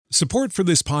Support for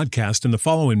this podcast and the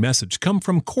following message come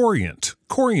from Corient.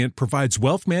 Corient provides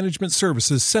wealth management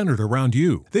services centered around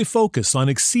you. They focus on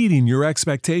exceeding your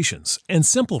expectations and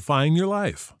simplifying your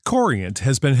life. Corient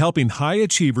has been helping high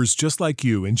achievers just like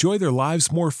you enjoy their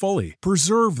lives more fully,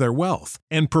 preserve their wealth,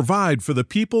 and provide for the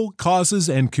people, causes,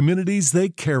 and communities they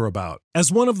care about. As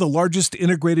one of the largest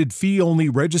integrated fee-only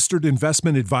registered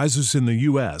investment advisors in the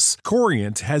U.S.,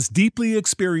 Corient has deeply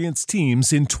experienced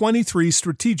teams in 23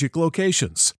 strategic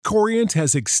locations. Corient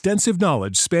has extensive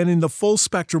knowledge spanning the full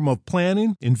spectrum of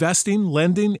planning, investing,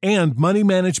 lending, and money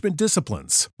management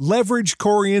disciplines. Leverage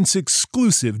Corient's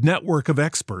exclusive network of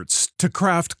experts to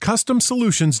craft custom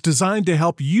solutions designed to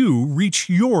help you reach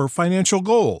your financial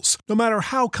goals, no matter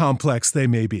how complex they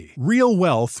may be. Real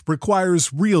wealth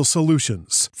requires real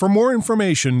solutions. For more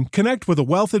information, connect with a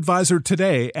wealth advisor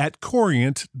today at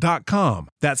Corient.com.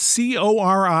 That's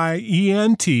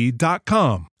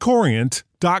Corient.com.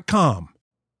 Corient.com.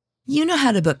 You know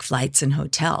how to book flights and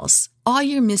hotels. All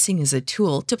you're missing is a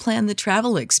tool to plan the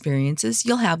travel experiences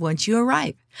you'll have once you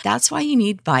arrive. That's why you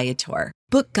need Viator.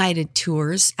 Book guided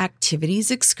tours,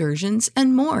 activities, excursions,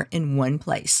 and more in one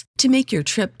place to make your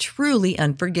trip truly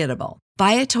unforgettable.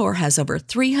 Viator has over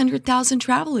 300,000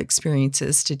 travel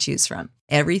experiences to choose from.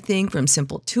 Everything from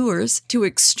simple tours to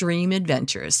extreme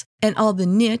adventures and all the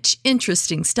niche,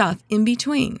 interesting stuff in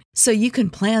between. So you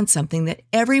can plan something that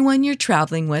everyone you're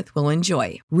traveling with will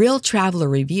enjoy. Real traveler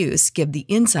reviews give the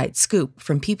inside scoop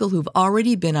from people who've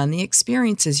already been on the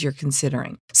experiences you're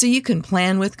considering. So you can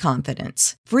plan with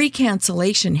confidence. Free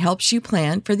cancellation helps you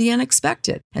plan for the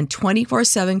unexpected. And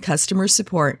 24/7 customer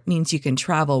support means you can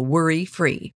travel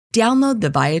worry-free. Download the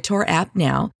Viator app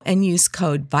now and use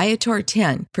code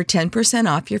Viator10 for 10%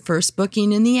 off your first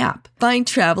booking in the app. Find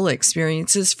travel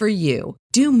experiences for you.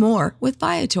 Do more with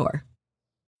Viator.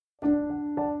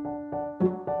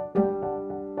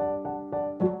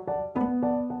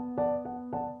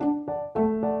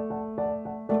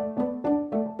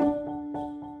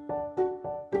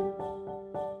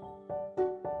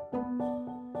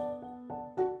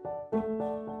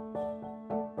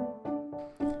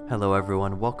 Hello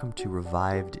everyone, welcome to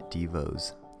Revived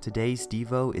Devos. Today's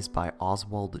Devo is by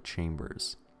Oswald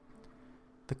Chambers.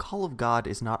 The call of God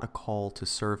is not a call to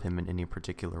serve Him in any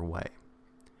particular way.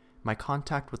 My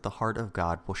contact with the heart of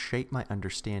God will shape my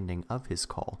understanding of His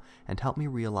call and help me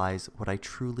realize what I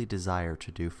truly desire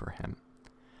to do for Him.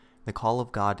 The call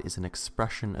of God is an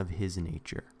expression of His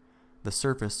nature. The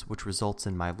service which results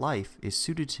in my life is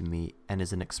suited to me and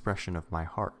is an expression of my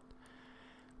heart.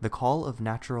 The call of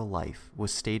natural life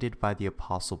was stated by the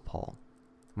Apostle Paul,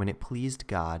 when it pleased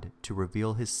God to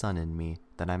reveal His Son in me,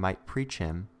 that I might preach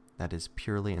Him, that is,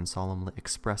 purely and solemnly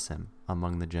express Him,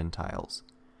 among the Gentiles.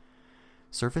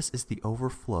 Service is the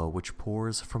overflow which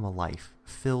pours from a life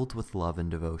filled with love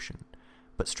and devotion,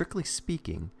 but strictly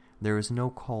speaking, there is no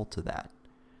call to that.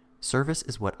 Service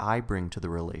is what I bring to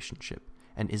the relationship,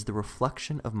 and is the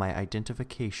reflection of my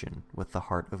identification with the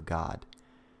heart of God.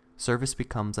 Service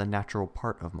becomes a natural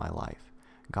part of my life.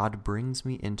 God brings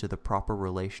me into the proper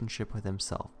relationship with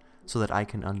Himself so that I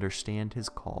can understand His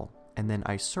call, and then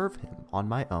I serve Him on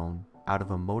my own out of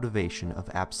a motivation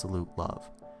of absolute love.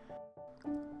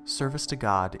 Service to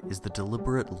God is the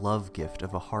deliberate love gift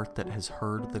of a heart that has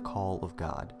heard the call of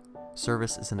God.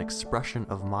 Service is an expression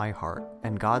of my heart,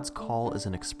 and God's call is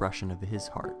an expression of His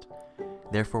heart.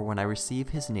 Therefore, when I receive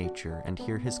His nature and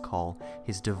hear His call,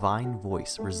 His divine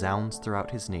voice resounds throughout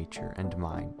His nature and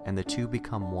mine, and the two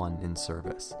become one in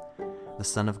service. The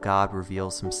Son of God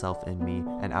reveals Himself in me,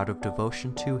 and out of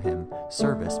devotion to Him,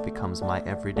 service becomes my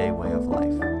everyday way of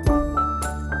life.